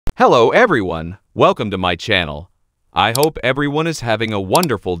Hello everyone, welcome to my channel. I hope everyone is having a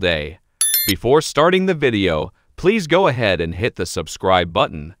wonderful day. Before starting the video, please go ahead and hit the subscribe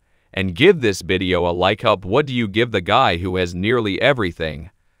button and give this video a like up. What do you give the guy who has nearly everything?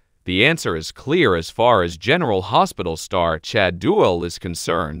 The answer is clear as far as General Hospital star Chad Duell is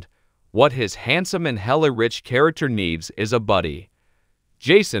concerned. What his handsome and hella rich character needs is a buddy.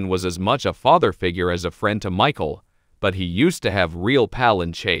 Jason was as much a father figure as a friend to Michael, but he used to have real pal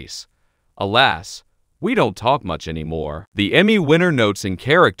in Chase. Alas, we don't talk much anymore. The Emmy winner notes in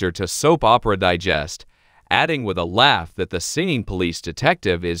character to Soap Opera Digest, adding with a laugh that the singing police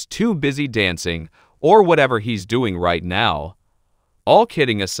detective is too busy dancing or whatever he's doing right now. All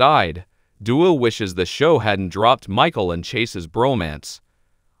kidding aside, Duell wishes the show hadn't dropped Michael and Chase's bromance.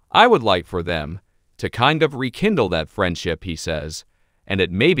 I would like for them to kind of rekindle that friendship, he says, and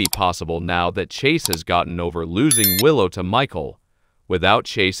it may be possible now that Chase has gotten over losing Willow to Michael. Without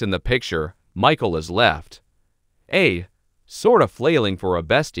Chase in the picture, Michael is left. Sort of flailing for a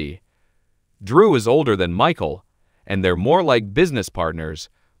bestie. Drew is older than Michael, and they're more like business partners,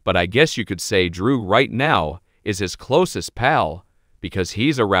 but I guess you could say Drew right now is his closest pal, because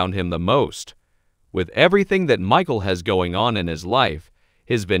he's around him the most. With everything that Michael has going on in his life,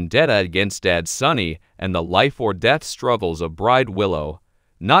 his vendetta against Dad Sonny and the life-or-death struggles of bride Willow,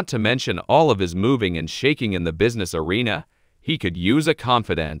 not to mention all of his moving and shaking in the business arena, he could use a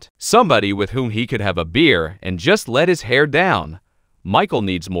confidant. Somebody with whom he could have a beer and just let his hair down. Michael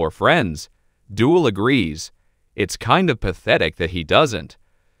needs more friends. Duell agrees. It's kind of pathetic that he doesn't.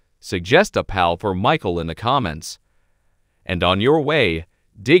 Suggest a pal for Michael in the comments. And on your way,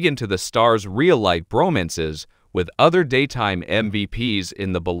 dig into the star's real-life bromances with other daytime MVPs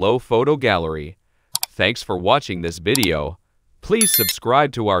in the below photo gallery. Thanks for watching this video. Please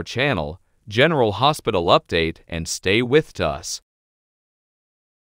subscribe to our channel, General Hospital Update, and stay with us.